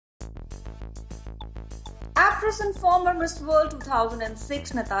Actress and former Miss World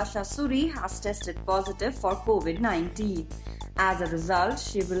 2006 Natasha Suri has tested positive for COVID-19. As a result,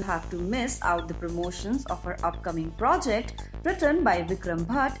 she will have to miss out the promotions of her upcoming project written by Vikram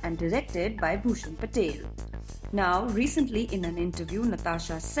Bhatt and directed by Bhushan Patel. Now, recently in an interview,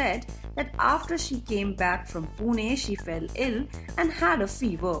 Natasha said that after she came back from Pune, she fell ill and had a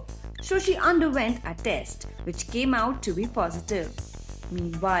fever. So she underwent a test, which came out to be positive.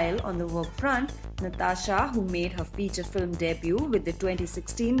 Meanwhile, on the work front, Natasha, who made her feature film debut with the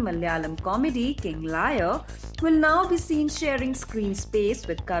 2016 Malayalam comedy King Lear, will now be seen sharing screen space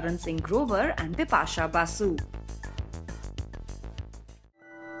with Karan Singh Grover and Bipasha Basu.